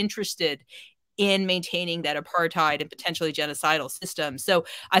so interested in maintaining that apartheid and potentially genocidal system. So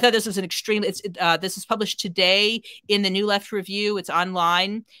I thought this was this was published today in the New Left Review. It's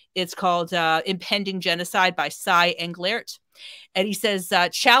online. It's called Impending Genocide by Cy Englert. And he says,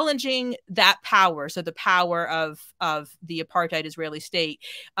 challenging that power, so the power of the apartheid Israeli state,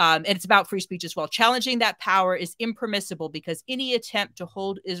 and it's about free speech as well. Challenging that power is impermissible because any attempt to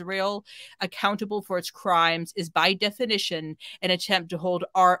hold Israel accountable for its crimes is by definition an attempt to hold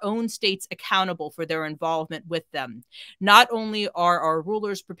our own states accountable for their involvement with them. Not only are our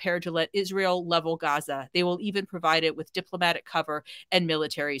rulers prepared to let Israel level Gaza, they will even provide it with diplomatic cover and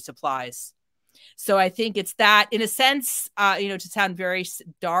military supplies. So I think it's that, in a sense, to sound very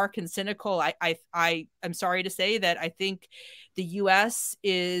dark and cynical, I'm sorry to say that I think the U.S.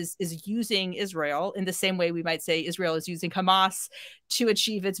 is using Israel in the same way we might say Israel is using Hamas to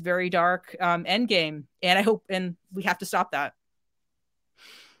achieve its very dark end game. And we have to stop that.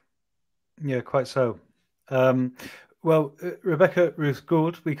 Yeah, quite so. Well, Rebecca Ruth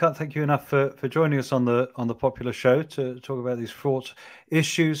Gould, we can't thank you enough for joining us on the Popular Show to talk about these fraught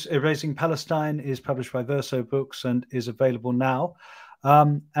issues. Erasing Palestine is published by Verso Books and is available now.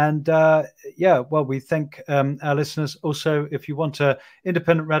 We thank our listeners. Also, if you want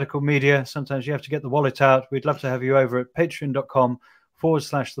independent radical media, sometimes you have to get the wallet out. We'd love to have you over at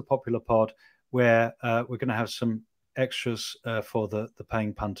patreon.com/The Popular Pod, where we're going to have some extras for the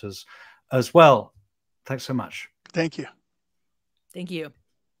paying punters as well. Thanks so much. Thank you. Thank you.